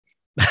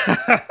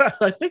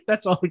I think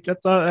that's all.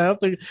 That's all. I don't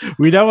think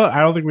we know.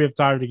 I don't think we have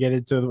time to get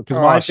into because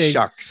my thing.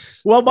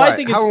 Shucks. Well, my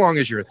thing is how long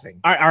is your thing?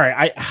 All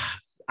right.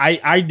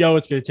 I know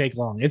it's going to take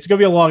long. It's going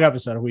to be a long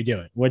episode if we do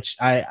it, which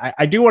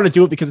I do want to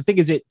do it because the thing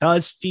is, it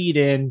does feed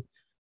in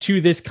to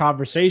this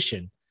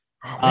conversation.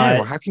 Oh, man,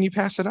 well, how can you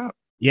pass it up?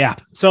 Yeah.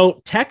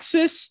 So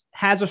Texas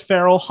has a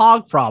feral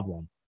hog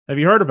problem. Have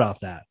you heard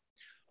about that?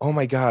 Oh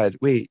my God.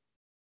 Wait.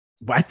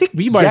 I think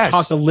we might have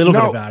talked a little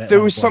bit about it.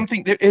 There was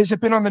something. Has it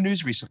been on the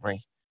news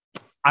recently?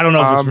 I don't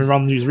know if it's been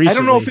on the news recently. I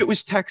don't know if it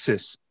was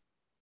Texas.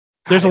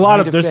 There's a lot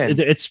of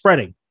it's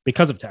spreading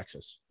because of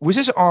Texas. Was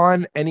this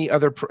on any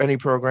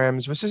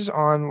programs? Was this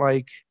on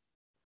like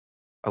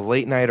a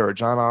late night or a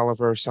John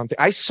Oliver or something?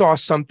 I saw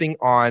something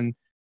on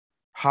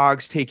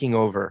Hogs taking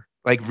over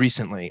like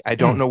recently. I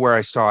don't know where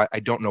I saw it. I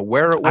don't know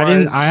where it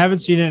was. I haven't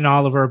seen it in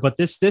Oliver, but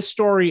this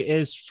story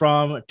is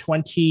from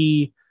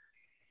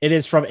It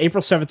is from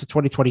April 7th of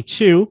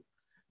 2022,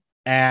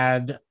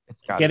 and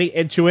getting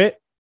into it,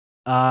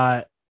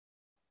 the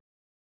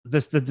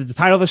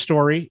title of the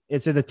story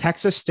is in the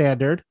Texas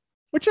Standard,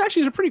 which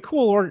actually is a pretty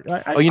cool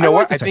order. You know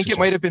what? I think it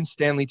might have been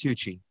Stanley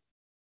Tucci.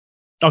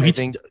 Oh,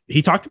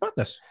 he talked about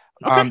this.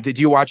 Okay. Did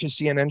you watch a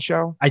CNN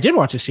show? I did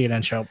watch a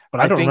CNN show,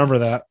 but I don't remember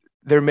that.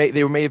 They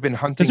may have been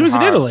hunting. This was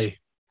in Italy.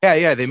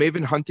 Yeah. They may have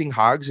been hunting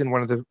hogs in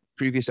one of the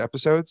previous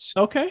episodes.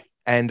 Okay.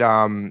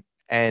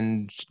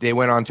 And they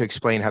went on to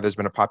explain how there's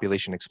been a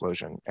population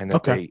explosion and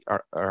that they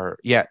are. All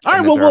right.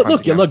 Well,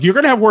 look, you're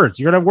going to have words.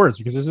 You're going to have words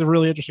because this is a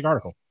really interesting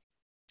article.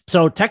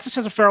 So Texas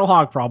has a feral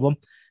hog problem.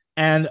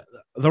 And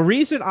the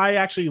reason I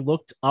actually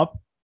looked up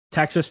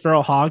Texas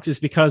feral hogs is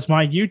because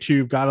my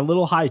YouTube got a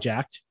little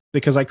hijacked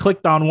because I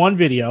clicked on one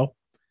video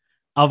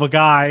of a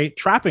guy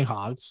trapping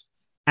hogs.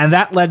 And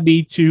that led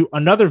me to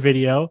another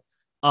video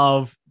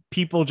of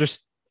people just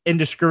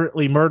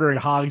indiscriminately murdering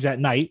hogs at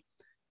night,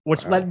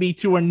 which led me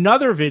to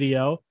another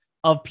video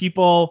of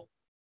people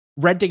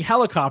renting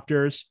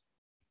helicopters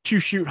to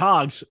shoot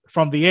hogs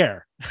from the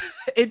air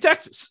in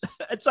Texas.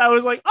 And so I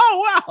was like,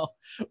 oh, wow.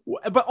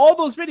 But all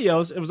those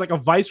videos, it was like a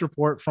Vice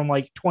report from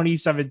like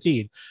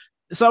 2017.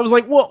 So I was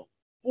like, well,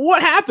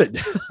 what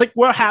happened? Like,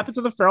 what happened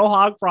to the feral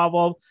hog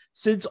problem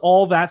since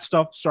all that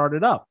stuff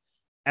started up?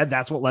 And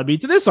that's what led me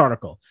to this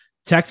article.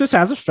 Texas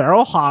has a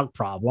feral hog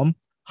problem.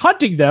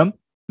 Hunting them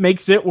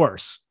makes it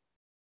worse.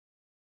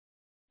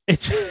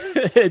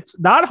 It's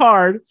not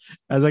hard,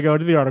 as I go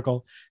into the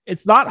article,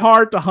 it's not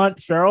hard to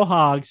hunt feral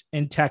hogs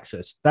in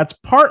Texas. That's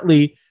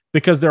partly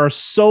because there are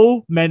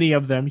so many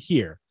of them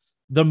here,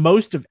 the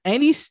most of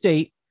any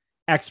state,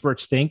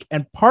 experts think,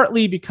 and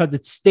partly because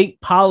it's state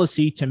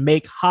policy to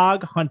make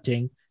hog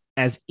hunting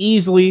as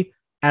easily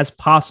as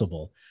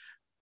possible.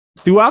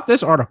 Throughout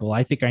this article,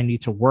 I think I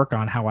need to work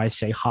on how I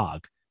say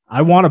hog.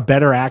 I want a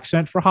better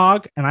accent for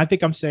hog, and I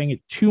think I'm saying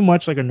it too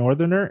much like a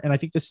northerner, and I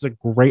think this is a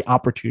great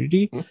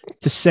opportunity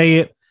to say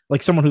it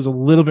like someone who's a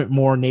little bit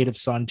more native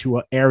son to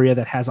an area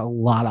that has a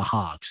lot of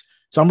hogs.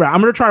 So I'm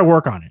going to try to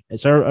work on it.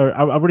 So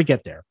I'm going to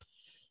get there.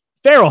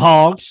 Feral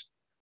hogs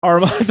are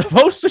among the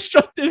most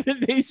destructive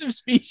invasive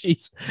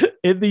species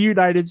in the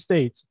United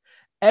States.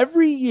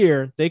 Every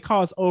year, they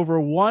cause over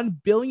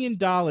 $1 billion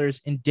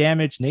in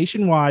damage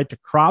nationwide to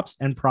crops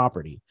and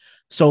property.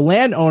 So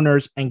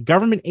landowners and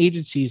government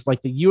agencies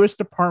like the U.S.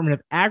 Department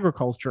of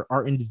Agriculture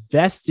are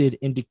invested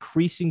in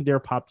decreasing their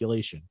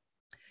population.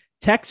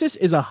 Texas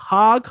is a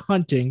hog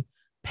hunting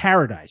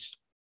paradise.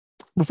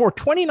 Before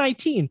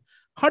 2019,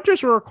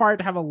 hunters were required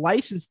to have a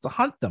license to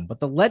hunt them, but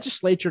the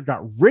legislature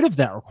got rid of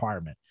that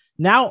requirement.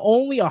 Now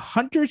only a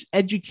hunter's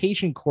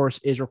education course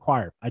is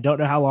required. I don't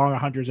know how long a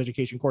hunter's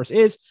education course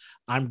is.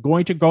 I'm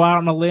going to go out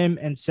on a limb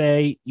and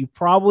say you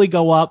probably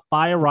go up,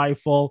 buy a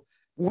rifle.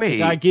 Wait.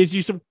 That gives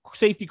you some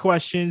safety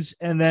questions,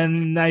 and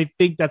then I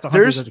think that's a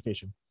hunter's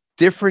education.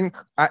 Different.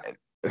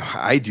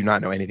 I do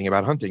not know anything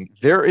about hunting.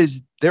 There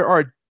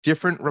are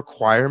different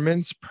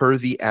requirements per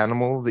the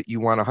animal that you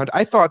want to hunt.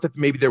 I thought that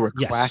maybe there were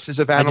classes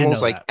of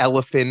animals like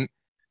elephant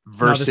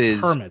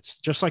versus permits,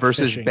 just like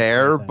versus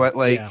bear, but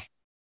like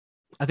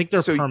I think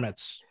they're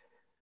permits.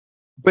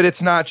 But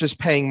it's not just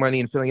paying money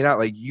and filling it out.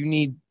 Like you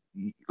need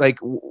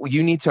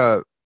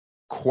to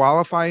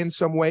qualify in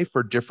some way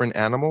for different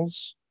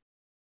animals.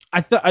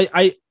 You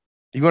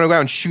want to go out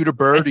and shoot a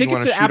bird, or you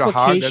want to shoot a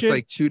hog? That's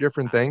like two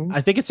different things.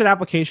 I think it's an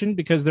application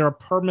because there are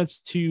permits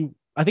to.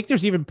 I think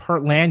there's even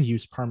land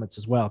use permits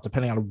as well,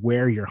 depending on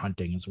where you're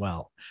hunting as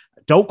well.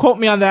 Don't quote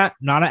me on that.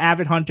 Not an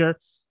avid hunter,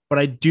 but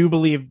I do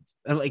believe,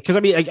 because I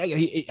mean,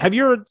 have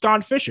you ever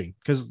gone fishing?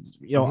 Because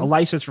a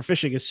license for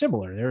fishing is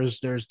similar. There's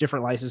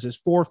different licenses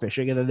for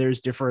fishing, and then there's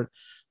different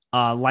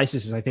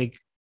licenses. I think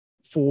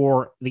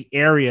for the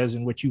areas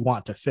in which you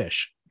want to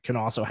fish. Can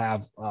also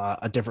have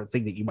a different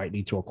thing that you might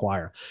need to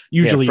acquire.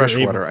 Usually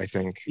freshwater, I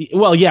think.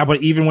 Well, yeah,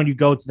 but even when you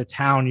go to the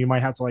town, you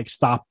might have to like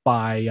stop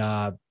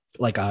by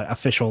like a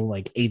official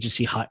like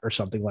agency hut or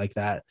something like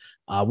that,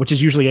 which is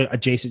usually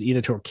adjacent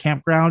either to a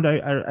campground,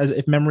 as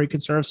if memory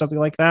can serve, something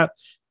like that.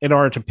 in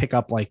order to pick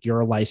up like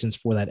your license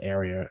for that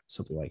area,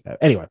 something like that.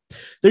 Anyway,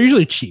 they're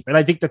usually cheap. And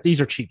I think that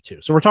these are cheap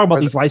too. So we're talking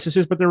about these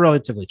licenses, but they're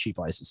relatively cheap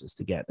licenses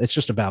to get. It's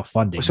just about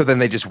funding. So then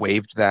they just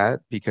waived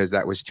that because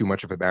that was too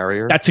much of a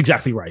barrier. That's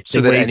exactly right.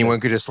 So that anyone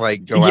could just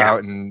like go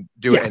out and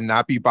do it and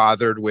not be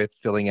bothered with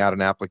filling out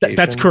an application.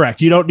 That's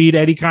correct. You don't need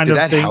any kind of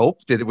thing. Did that help?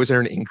 Was there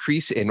an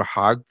increase in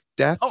hog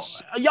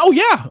deaths? Oh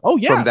yeah.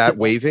 From that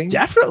waiving?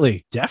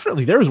 Definitely.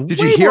 There was. Did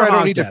you hear? I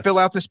don't need to fill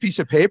out this piece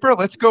of paper.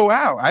 Let's go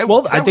out. I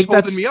think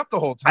that's holding me up the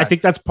whole time. I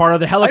think that's part of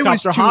the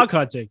helicopter hog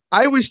hunting.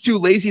 I was too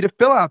lazy to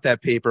fill out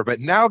that paper, but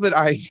now that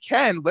I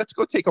can, let's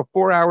go take a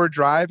 4-hour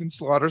drive and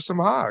slaughter some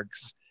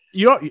hogs.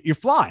 You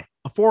fly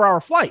a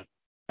 4-hour flight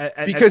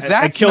because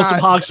that's kill some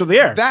hogs from the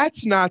air.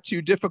 That's not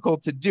too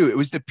difficult to do. It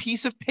was the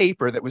piece of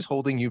paper that was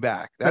holding you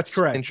back. That's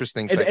correct.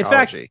 Interesting psychology. In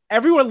fact,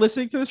 everyone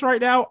listening to this right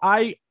now,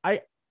 I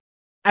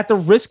at the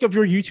risk of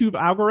your YouTube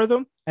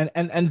algorithm,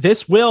 and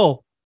this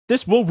will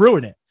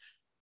ruin it.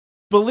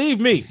 Believe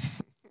me.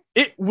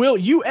 It will.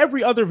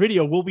 Every other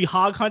video will be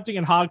hog hunting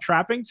and hog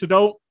trapping. So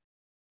don't.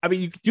 I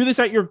mean, you can do this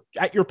at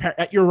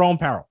your own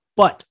peril,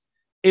 but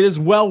it is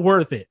well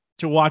worth it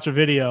to watch a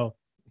video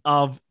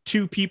of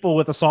 2 people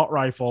with assault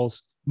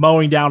rifles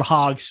mowing down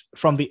hogs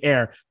from the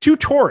air. 2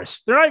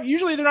 tourists. They're not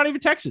even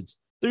Texans.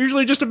 They're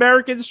usually just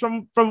Americans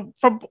from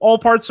all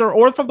parts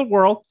or from the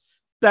world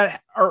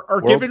that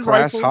are given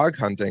rifles. Hog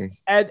hunting.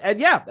 And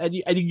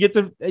you get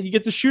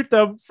to shoot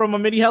them from a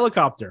mini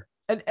helicopter.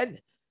 And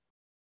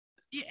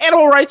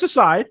animal rights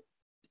aside,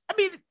 I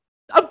mean,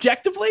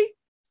 objectively,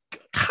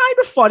 kind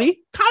of funny,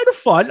 kind of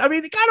fun. I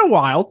mean, kind of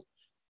wild.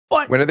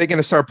 But when are they going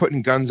to start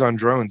putting guns on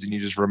drones and you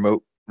just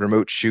remote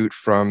shoot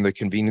from the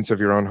convenience of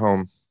your own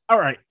home? All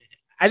right.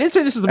 I didn't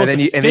say this is the most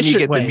efficient way. And then you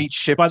get the meat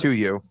shipped to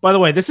you. By the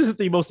way, this isn't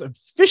the most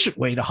efficient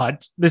way to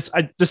hunt. This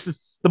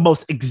is the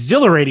most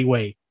exhilarating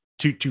way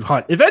to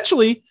hunt.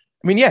 Eventually.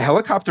 I mean, yeah,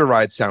 helicopter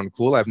rides sound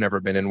cool. I've never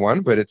been in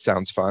one, but it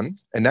sounds fun.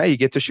 And now you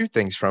get to shoot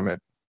things from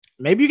it.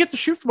 Maybe you get to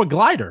shoot from a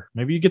glider.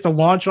 Maybe you get to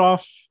launch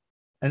off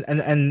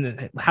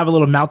and have a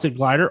little mounted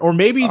glider, or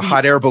maybe a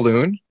hot air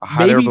balloon.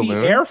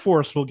 The Air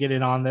Force will get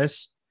in on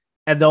this,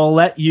 and they'll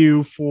let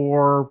you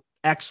for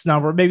X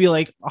number, maybe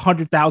like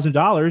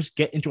 $100,000,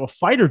 get into a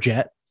fighter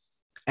jet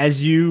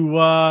as you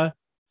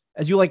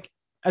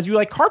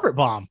carpet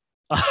bomb.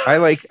 I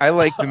like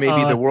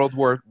the World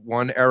War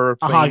I era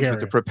planes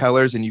with the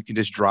propellers, and you can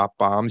just drop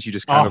bombs. You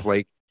just kind of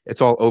like. It's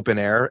all open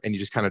air and you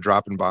just kind of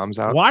dropping bombs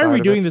out. Why are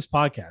we doing this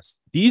podcast?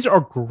 These are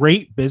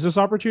great business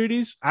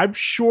opportunities. I'm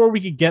sure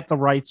we could get the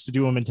rights to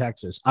do them in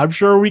Texas. I'm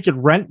sure we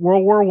could rent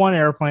World War I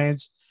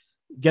airplanes,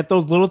 get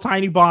those little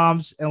tiny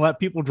bombs and let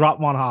people drop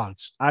them on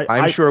hogs.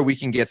 I'm sure we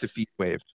can get the feet waived.